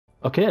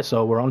Okay,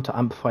 so we're on to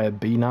amplifier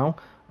B now,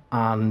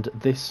 and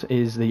this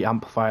is the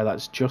amplifier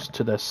that's just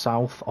to the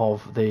south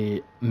of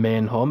the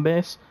main home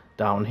base,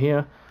 down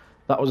here.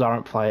 That was our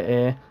amplifier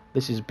A,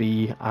 this is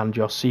B, and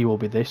your C will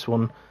be this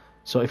one.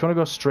 So if you want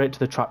to go straight to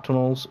the trap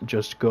tunnels,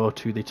 just go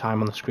to the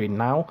time on the screen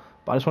now,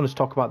 but I just wanted to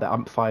talk about the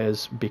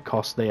amplifiers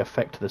because they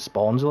affect the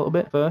spawns a little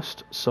bit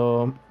first.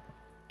 So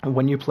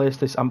when you place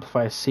this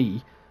amplifier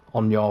C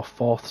on your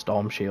 4th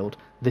storm shield,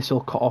 this will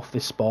cut off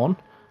this spawn,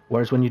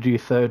 whereas when you do your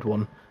 3rd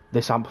one,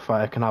 this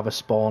amplifier can have a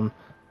spawn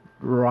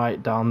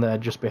right down there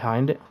just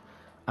behind it,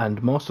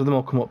 and most of them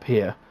will come up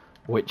here,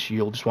 which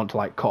you'll just want to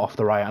like cut off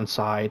the right hand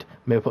side,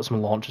 maybe put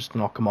some launchers to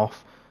knock them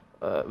off.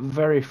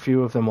 Very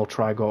few of them will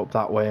try go up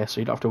that way,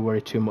 so you don't have to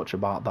worry too much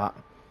about that.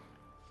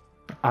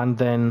 And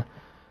then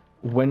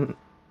when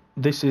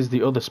this is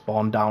the other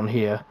spawn down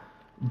here,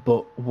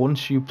 but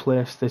once you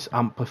place this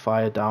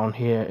amplifier down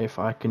here, if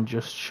I can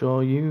just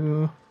show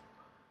you,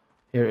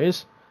 here it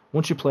is.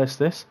 Once you place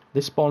this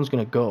spawn's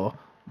going to go,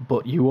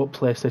 but you won't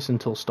place this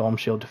until Storm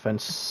Shield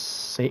Defense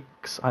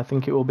 6, I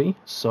think it will be.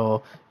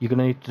 So you're going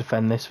to need to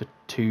defend this for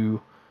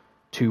two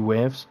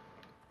waves,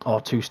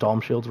 or 2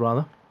 Storm Shields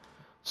rather.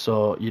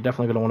 So you're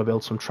definitely going to want to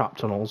build some trap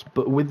tunnels.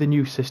 But with the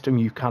new system,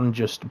 you can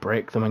just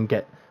break them and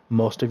get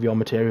most of your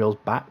materials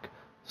back.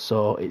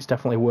 So it's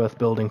definitely worth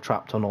building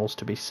trap tunnels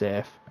to be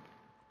safe.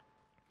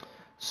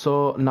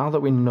 So now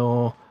that we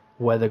know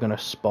where they're going to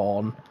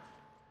spawn,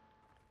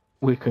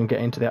 we can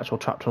get into the actual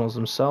trap tunnels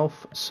themselves.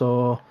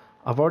 So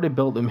I've already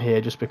built them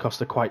here just because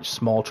they're quite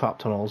small trap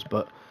tunnels,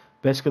 but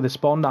basically they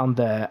spawn down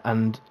there,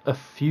 and a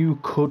few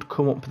could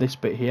come up this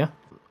bit here.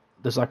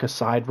 There's like a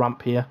side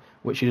ramp here,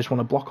 which you just want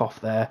to block off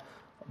there,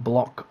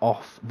 block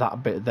off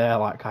that bit there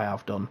like I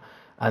have done,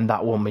 and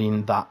that will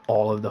mean that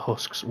all of the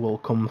husks will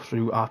come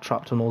through our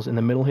trap tunnels in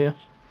the middle here.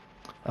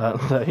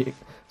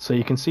 So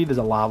you can see there's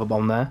a lava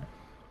bomb there,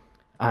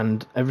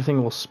 and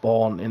everything will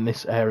spawn in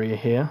this area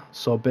here.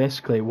 So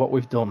basically what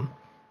we've done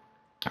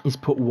is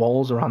put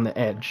walls around the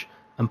edge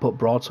and put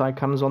broadside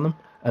cannons on them,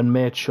 and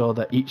made sure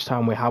that each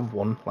time we have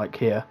one, like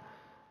here,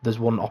 there's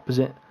one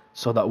opposite,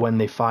 so that when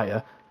they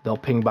fire, they'll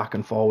ping back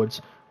and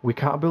forwards. We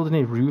can't build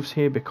any roofs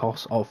here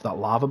because of that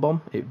lava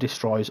bomb, it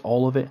destroys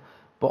all of it,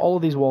 but all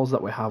of these walls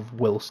that we have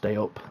will stay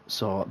up,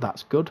 so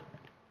that's good.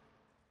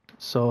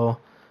 So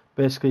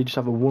basically just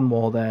have a 1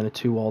 wall there and a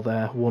 2 wall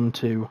there, 1,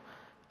 2,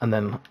 and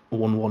then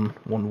 1, 1,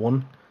 1,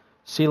 1.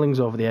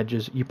 Ceilings over the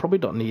edges, you probably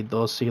don't need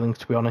those ceilings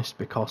to be honest,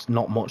 because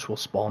not much will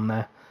spawn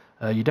there.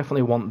 You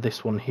definitely want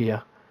this one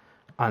here,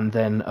 and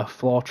then a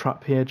floor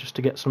trap here just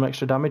to get some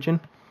extra damage in.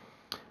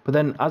 But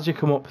then as you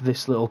come up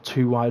this little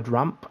 2 wide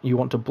ramp, you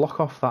want to block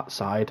off that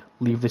side,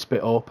 leave this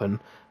bit open,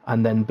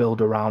 and then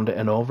build around it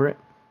and over it,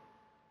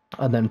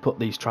 and then put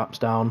these traps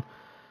down.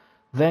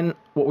 Then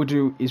what we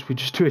do is we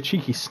just do a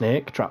cheeky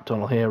snake trap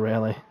tunnel here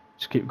really.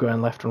 Just keep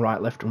going left and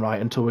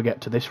right until we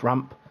get to this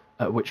ramp,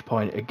 at which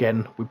point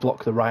again we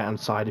block the right hand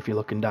side if you're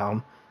looking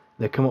down.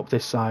 They come up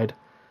this side,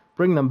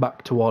 bring them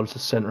back towards the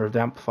centre of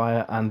the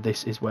amplifier, and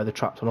this is where the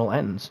trap tunnel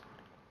ends.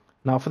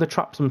 Now for the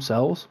traps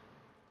themselves,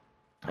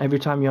 every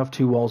time you have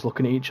 2 walls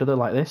looking at each other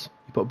like this,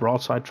 you put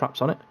broadside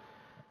traps on it.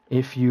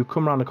 If you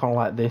come around a corner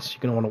like this,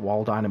 you're going to want a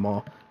wall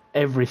dynamo.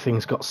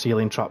 Everything's got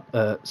ceiling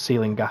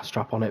gas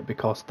trap on it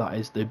because that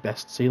is the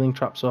best ceiling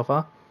trap so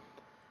far.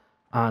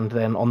 And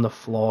then on the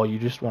floor, you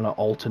just want to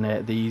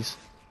alternate these,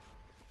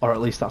 or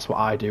at least that's what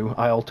I do.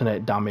 I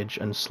alternate damage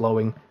and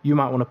slowing. You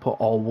might want to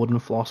put all wooden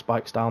floor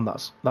spikes down,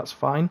 that's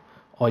fine.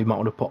 Or you might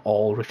want to put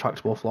all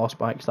retractable floor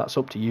spikes, that's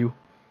up to you.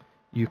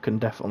 You can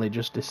definitely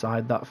just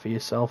decide that for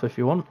yourself if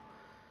you want.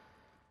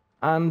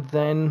 And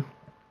then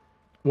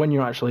when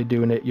you're actually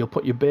doing it, you'll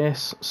put your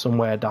base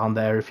somewhere down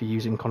there if you're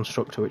using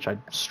Constructor, which I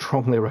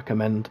strongly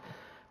recommend.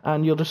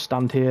 And you'll just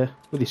stand here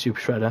with your Super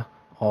Shredder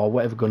or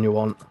whatever gun you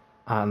want,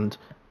 and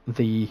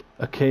the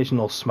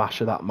occasional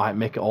smasher that might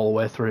make it all the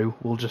way through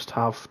will just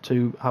have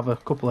to have a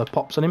couple of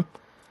pops on him,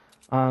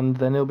 and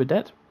then he'll be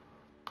dead.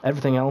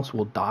 Everything else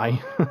will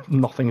die.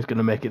 Nothing's going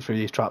to make it through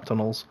these trap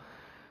tunnels.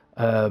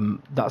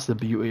 That's the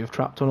beauty of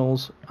trap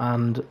tunnels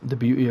and the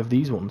beauty of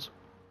these ones.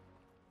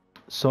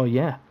 So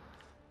yeah,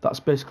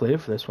 that's basically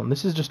it for this one.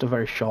 This is just a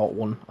very short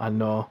one, I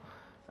know.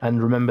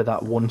 And remember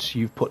that once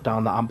you've put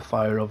down that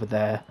amplifier over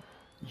there,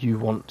 you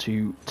want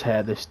to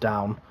tear this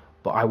down.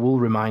 But I will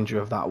remind you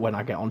of that when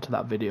I get onto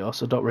that video,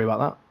 so don't worry about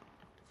that.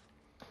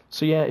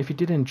 So yeah, if you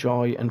did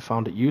enjoy and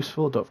found it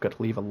useful, don't forget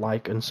to leave a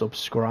like and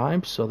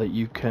subscribe so that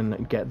you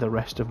can get the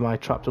rest of my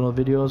trap tunnel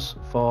videos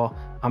for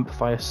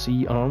Amplifier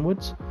C and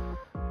onwards.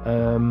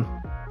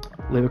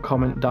 Leave a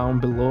comment down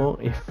below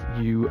if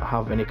you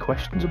have any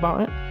questions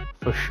about it,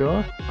 for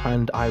sure,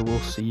 and I will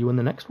see you in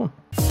the next one.